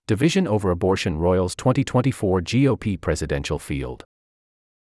Division over abortion roils 2024 GOP presidential field.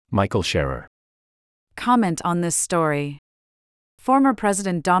 Michael Scherer. Comment on this story. Former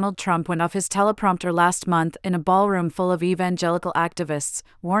President Donald Trump went off his teleprompter last month in a ballroom full of evangelical activists,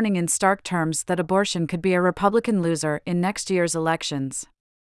 warning in stark terms that abortion could be a Republican loser in next year's elections.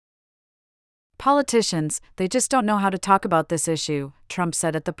 Politicians, they just don't know how to talk about this issue, Trump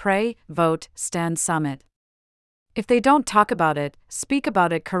said at the Pray, Vote, Stand summit. If they don't talk about it, speak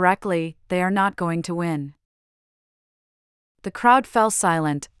about it correctly, they are not going to win. The crowd fell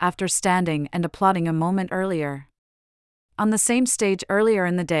silent after standing and applauding a moment earlier. On the same stage earlier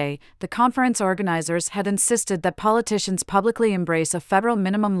in the day, the conference organizers had insisted that politicians publicly embrace a federal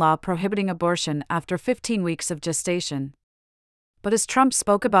minimum law prohibiting abortion after 15 weeks of gestation. But as Trump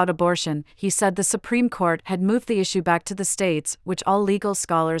spoke about abortion, he said the Supreme Court had moved the issue back to the states, which all legal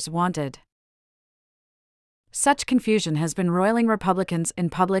scholars wanted. Such confusion has been roiling Republicans in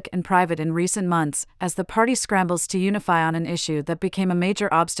public and private in recent months, as the party scrambles to unify on an issue that became a major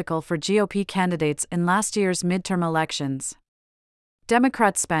obstacle for GOP candidates in last year's midterm elections.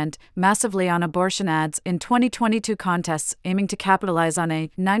 Democrats spent massively on abortion ads in 2022 contests, aiming to capitalize on a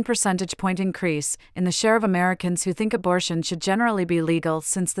 9 percentage point increase in the share of Americans who think abortion should generally be legal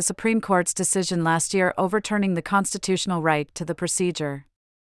since the Supreme Court's decision last year overturning the constitutional right to the procedure.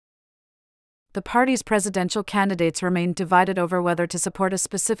 The party's presidential candidates remain divided over whether to support a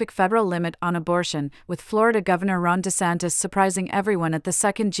specific federal limit on abortion, with Florida Governor Ron DeSantis surprising everyone at the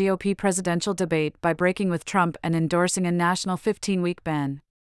second GOP presidential debate by breaking with Trump and endorsing a national 15-week ban.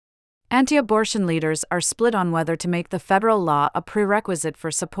 Anti-abortion leaders are split on whether to make the federal law a prerequisite for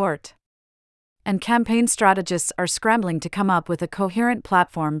support. And campaign strategists are scrambling to come up with a coherent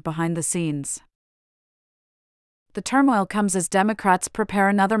platform behind the scenes. The turmoil comes as Democrats prepare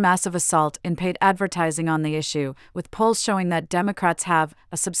another massive assault in paid advertising on the issue, with polls showing that Democrats have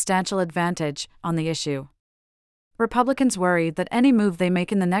a substantial advantage on the issue. Republicans worry that any move they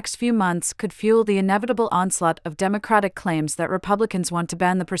make in the next few months could fuel the inevitable onslaught of Democratic claims that Republicans want to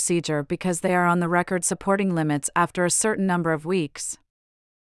ban the procedure because they are on the record supporting limits after a certain number of weeks.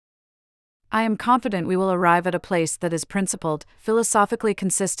 I am confident we will arrive at a place that is principled, philosophically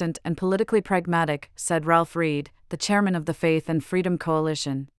consistent, and politically pragmatic, said Ralph Reed, the chairman of the Faith and Freedom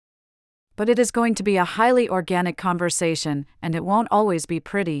Coalition. But it is going to be a highly organic conversation, and it won't always be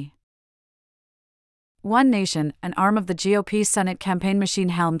pretty. One Nation, an arm of the GOP Senate campaign machine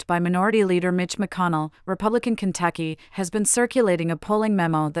helmed by Minority Leader Mitch McConnell, Republican Kentucky, has been circulating a polling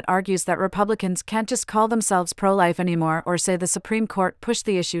memo that argues that Republicans can't just call themselves pro-life anymore or say the Supreme Court pushed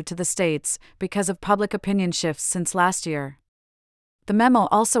the issue to the states because of public opinion shifts since last year. The memo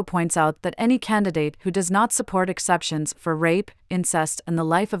also points out that any candidate who does not support exceptions for rape, incest, and the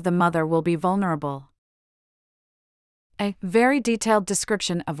life of the mother will be vulnerable. A very detailed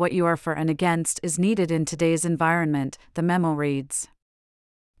description of what you are for and against is needed in today's environment, the memo reads.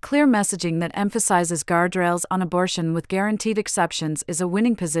 Clear messaging that emphasizes guardrails on abortion with guaranteed exceptions is a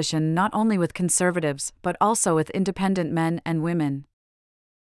winning position not only with conservatives but also with independent men and women.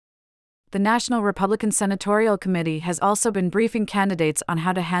 The National Republican Senatorial Committee has also been briefing candidates on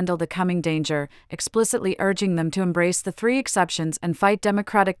how to handle the coming danger, explicitly urging them to embrace the 3 exceptions and fight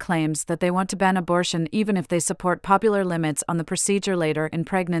Democratic claims that they want to ban abortion even if they support popular limits on the procedure later in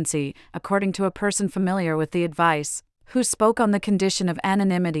pregnancy, according to a person familiar with the advice, who spoke on the condition of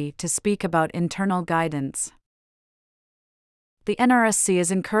anonymity to speak about internal guidance. The NRSC is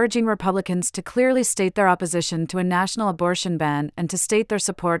encouraging Republicans to clearly state their opposition to a national abortion ban and to state their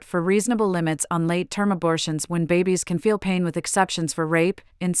support for reasonable limits on late-term abortions when babies can feel pain with exceptions for rape,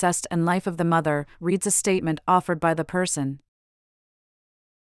 incest, and life of the mother, reads a statement offered by the person.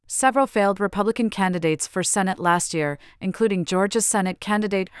 Several failed Republican candidates for Senate last year, including Georgia's Senate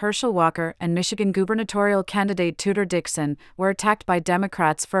candidate Herschel Walker and Michigan gubernatorial candidate Tudor Dixon, were attacked by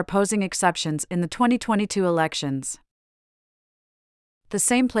Democrats for opposing exceptions in the 2022 elections. The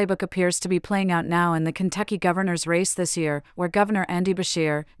same playbook appears to be playing out now in the Kentucky governor's race this year, where Governor Andy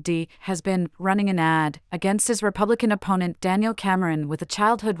Beshear, D., has been running an ad against his Republican opponent Daniel Cameron with a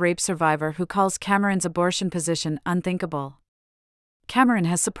childhood rape survivor who calls Cameron's abortion position unthinkable. Cameron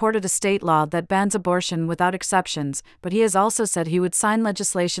has supported a state law that bans abortion without exceptions, but he has also said he would sign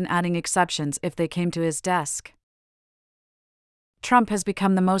legislation adding exceptions if they came to his desk. Trump has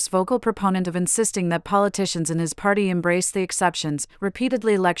become the most vocal proponent of insisting that politicians in his party embrace the exceptions,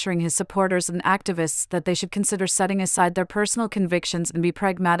 repeatedly lecturing his supporters and activists that they should consider setting aside their personal convictions and be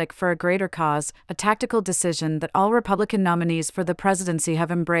pragmatic for a greater cause, a tactical decision that all Republican nominees for the presidency have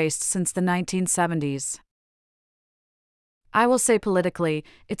embraced since the 1970s. I will say politically,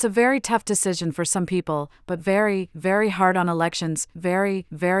 it's a very tough decision for some people, but very, very hard on elections, very,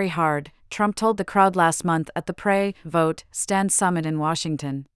 very hard, Trump told the crowd last month at the Pray, Vote, Stand Summit in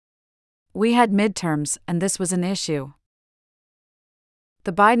Washington. We had midterms, and this was an issue.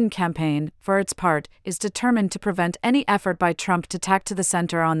 The Biden campaign, for its part, is determined to prevent any effort by Trump to tack to the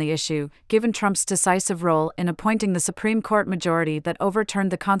center on the issue, given Trump's decisive role in appointing the Supreme Court majority that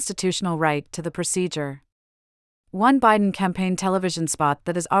overturned the constitutional right to the procedure. One Biden campaign television spot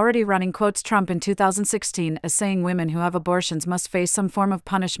that is already running quotes Trump in 2016 as saying women who have abortions must face some form of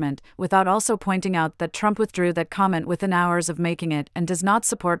punishment, without also pointing out that Trump withdrew that comment within hours of making it and does not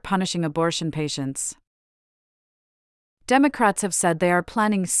support punishing abortion patients. Democrats have said they are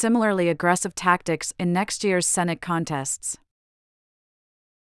planning similarly aggressive tactics in next year's Senate contests.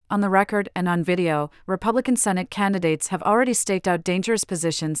 On the record and on video, Republican Senate candidates have already staked out dangerous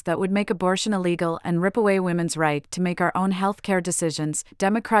positions that would make abortion illegal and rip away women's right to make our own health care decisions,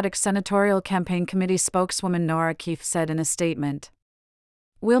 Democratic Senatorial Campaign Committee spokeswoman Nora Keefe said in a statement.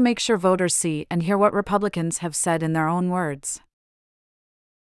 We'll make sure voters see and hear what Republicans have said in their own words.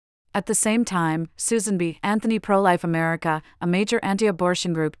 At the same time, Susan B. Anthony Pro-Life America, a major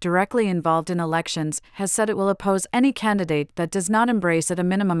anti-abortion group directly involved in elections, has said it will oppose any candidate that does not embrace at a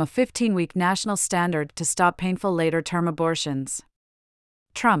minimum a 15-week national standard to stop painful later-term abortions.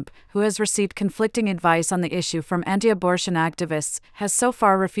 Trump, who has received conflicting advice on the issue from anti-abortion activists, has so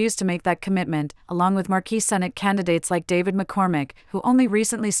far refused to make that commitment, along with marquee Senate candidates like David McCormick, who only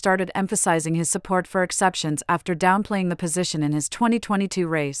recently started emphasizing his support for exceptions after downplaying the position in his 2022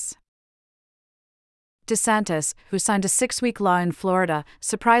 race. DeSantis, who signed a 6-week law in Florida,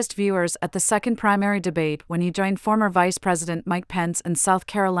 surprised viewers at the second primary debate when he joined former Vice President Mike Pence and South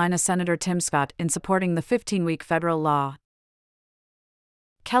Carolina Senator Tim Scott in supporting the 15-week federal law.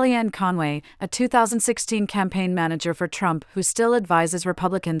 Kellyanne Conway, a 2016 campaign manager for Trump who still advises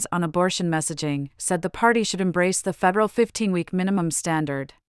Republicans on abortion messaging, said the party should embrace the federal 15-week minimum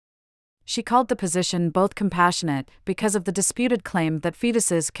standard. She called the position both compassionate, because of the disputed claim that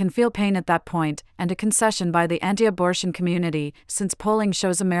fetuses can feel pain at that point, and a concession by the anti-abortion community, since polling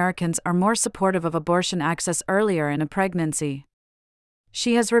shows Americans are more supportive of abortion access earlier in a pregnancy.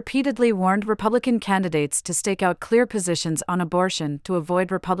 She has repeatedly warned Republican candidates to stake out clear positions on abortion to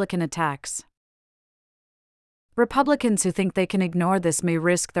avoid Republican attacks. Republicans who think they can ignore this may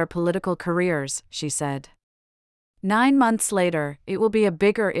risk their political careers, she said. 9 months later, it will be a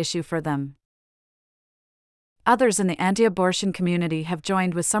bigger issue for them. Others in the anti-abortion community have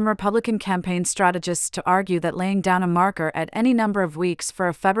joined with some Republican campaign strategists to argue that laying down a marker at any number of weeks for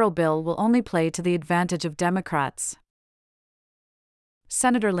a federal bill will only play to the advantage of Democrats.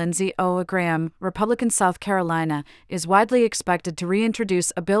 Senator Lindsey Graham, Republican South Carolina, is widely expected to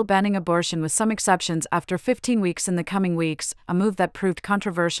reintroduce a bill banning abortion with some exceptions after 15 weeks in the coming weeks, a move that proved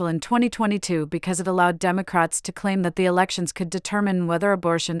controversial in 2022 because it allowed Democrats to claim that the elections could determine whether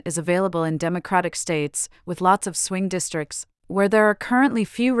abortion is available in Democratic states, with lots of swing districts, where there are currently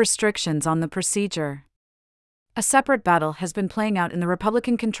few restrictions on the procedure. A separate battle has been playing out in the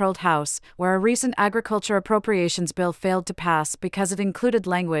Republican-controlled House, where a recent agriculture appropriations bill failed to pass because it included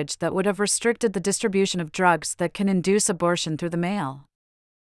language that would have restricted the distribution of drugs that can induce abortion through the mail.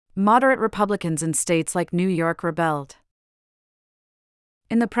 Moderate Republicans in states like New York rebelled.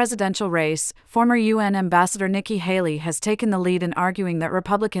 In the presidential race, former UN Ambassador Nikki Haley has taken the lead in arguing that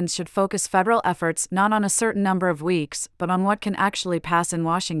Republicans should focus federal efforts not on a certain number of weeks, but on what can actually pass in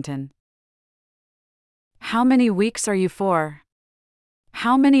Washington. How many weeks are you for?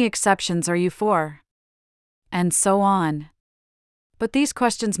 How many exceptions are you for? And so on. But these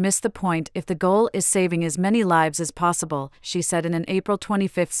questions miss the point if the goal is saving as many lives as possible, she said in an April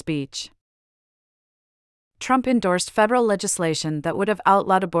 25 speech. Trump endorsed federal legislation that would have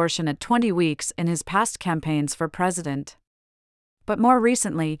outlawed abortion at 20 weeks in his past campaigns for president. But more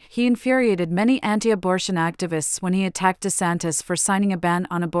recently, he infuriated many anti-abortion activists when he attacked DeSantis for signing a ban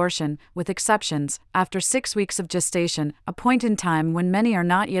on abortion, with exceptions, after 6 weeks of gestation, a point in time when many are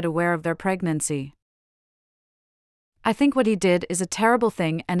not yet aware of their pregnancy. I think what he did is a terrible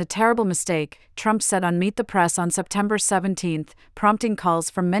thing and a terrible mistake, Trump said on Meet the Press on September 17, prompting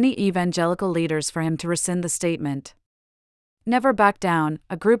calls from many evangelical leaders for him to rescind the statement. Never Back Down,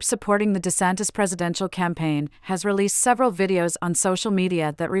 a group supporting the DeSantis presidential campaign, has released several videos on social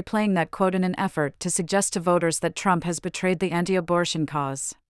media that replaying that quote in an effort to suggest to voters that Trump has betrayed the anti-abortion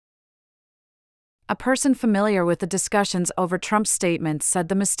cause. A person familiar with the discussions over Trump's statements said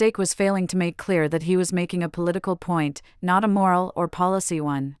the mistake was failing to make clear that he was making a political point, not a moral or policy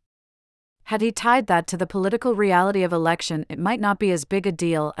one. Had he tied that to the political reality of election, it might not be as big a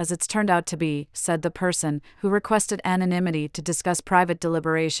deal as it's turned out to be, said the person, who requested anonymity to discuss private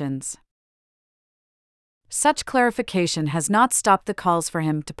deliberations. Such clarification has not stopped the calls for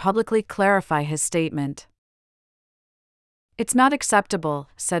him to publicly clarify his statement. It's not acceptable,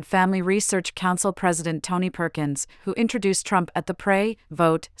 said Family Research Council President Tony Perkins, who introduced Trump at the Pray,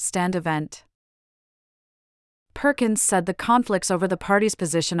 Vote, Stand event. Perkins said the conflicts over the party's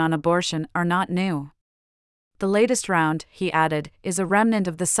position on abortion are not new. The latest round, he added, is a remnant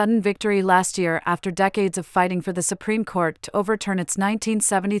of the sudden victory last year after decades of fighting for the Supreme Court to overturn its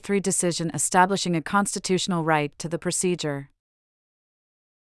 1973 decision establishing a constitutional right to the procedure.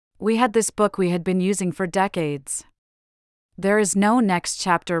 We had this book we had been using for decades. There is no next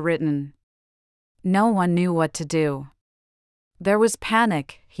chapter written. No one knew what to do. There was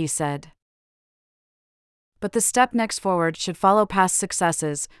panic, he said. But the step next forward should follow past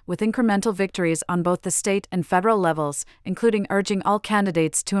successes, with incremental victories on both the state and federal levels, including urging all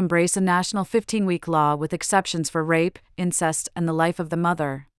candidates to embrace a national 15-week law with exceptions for rape, incest, and the life of the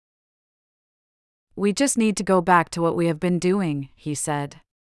mother. We just need to go back to what we have been doing, he said.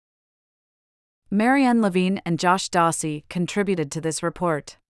 Marianne Levine and Josh Dawsey contributed to this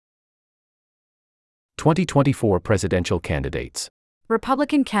report. 2024 presidential candidates.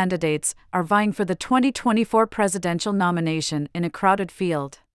 Republican candidates are vying for the 2024 presidential nomination in a crowded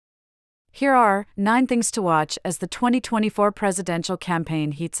field. Here are 9 things to watch as the 2024 presidential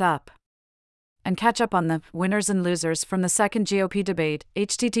campaign heats up. And catch up on the winners and losers from the second GOP debate.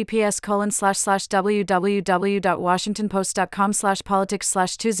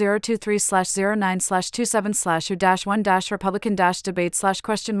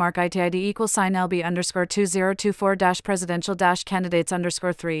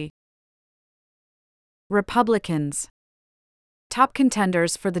 Republicans. Top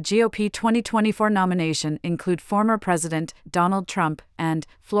contenders for the GOP 2024 nomination include former President Donald Trump and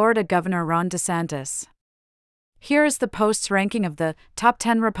Florida Governor Ron DeSantis. Here is the Post's ranking of the top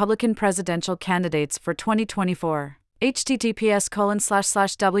 10 Republican presidential candidates for 2024.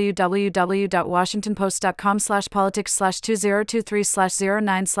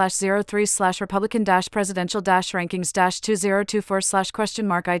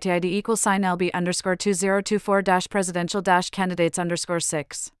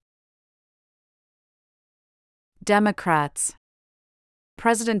 Democrats.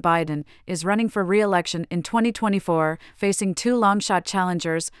 President Biden is running for re-election in 2024, facing 2 long-shot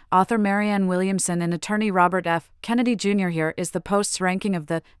challengers, author Marianne Williamson and attorney Robert F. Kennedy Jr. Here is the Post's ranking of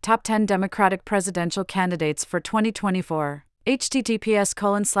the top 10 Democratic presidential candidates for 2024.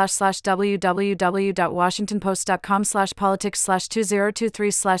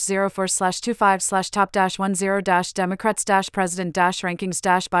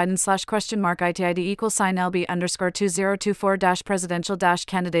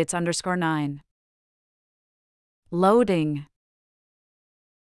 Loading.